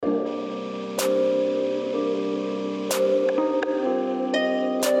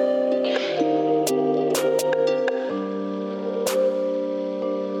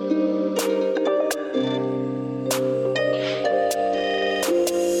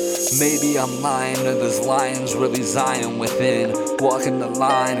Maybe I'm lying, or this lion's really Zion within. Walking the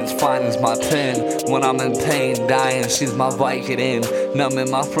line as fine as my pen. When I'm in pain, dying, she's my Vicodin. Numbing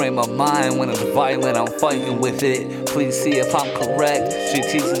my frame of mind. When it's violent, I'm fighting with it. Please see if I'm correct. She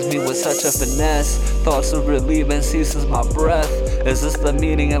teases me with such a finesse. Thoughts of relieving ceases my breath. Is this the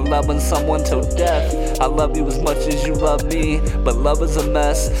meaning of loving someone till death? I love you as much as you love me, but love is a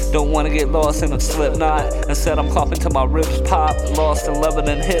mess. Don't wanna get lost in a slip knot. Instead I'm coughing till my ribs pop. Lost in loving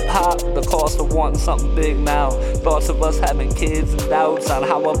and hip hop. The cost of wanting something big now. Thoughts of us having kids and doubts on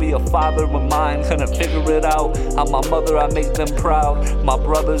how I'll be a father when mine couldn't figure it out. How my mother, I make them proud. My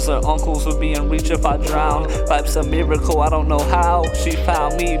brothers or uncles would be in reach if I drown. Life's a miracle, I don't know how. She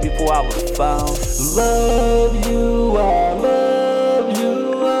found me before I was found. Love you, I love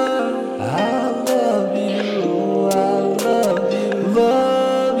you, I love you, I love you.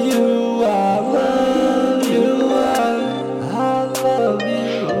 Love you, I love you, I love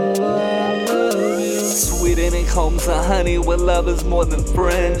you, I love you. Sweet and it combs and honey with love is more than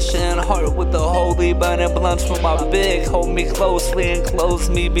French. And heart with the holy burning blunts from my big. Hold me closely and close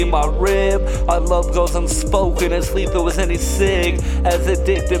me, be my rib. Our love goes unspoken as lethal as any cig. As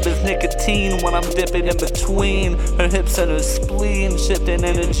addictive as nicotine when I'm dipping in between her hips and her spleen. Shifting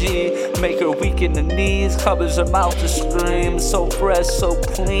energy, make her weak in the knees. Covers her mouth to scream. So fresh, so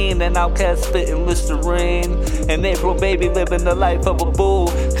clean, an outcast spitting Listerine. An April baby living the life of a bull.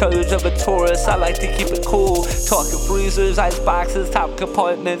 Courage of a Taurus, I like to keep it cool. Talking freezers, ice boxes, top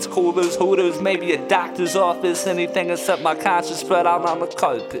compartments, coolers, hooters, maybe a doctor's office. Anything except my conscience spread out on the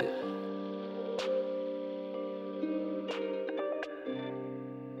carpet.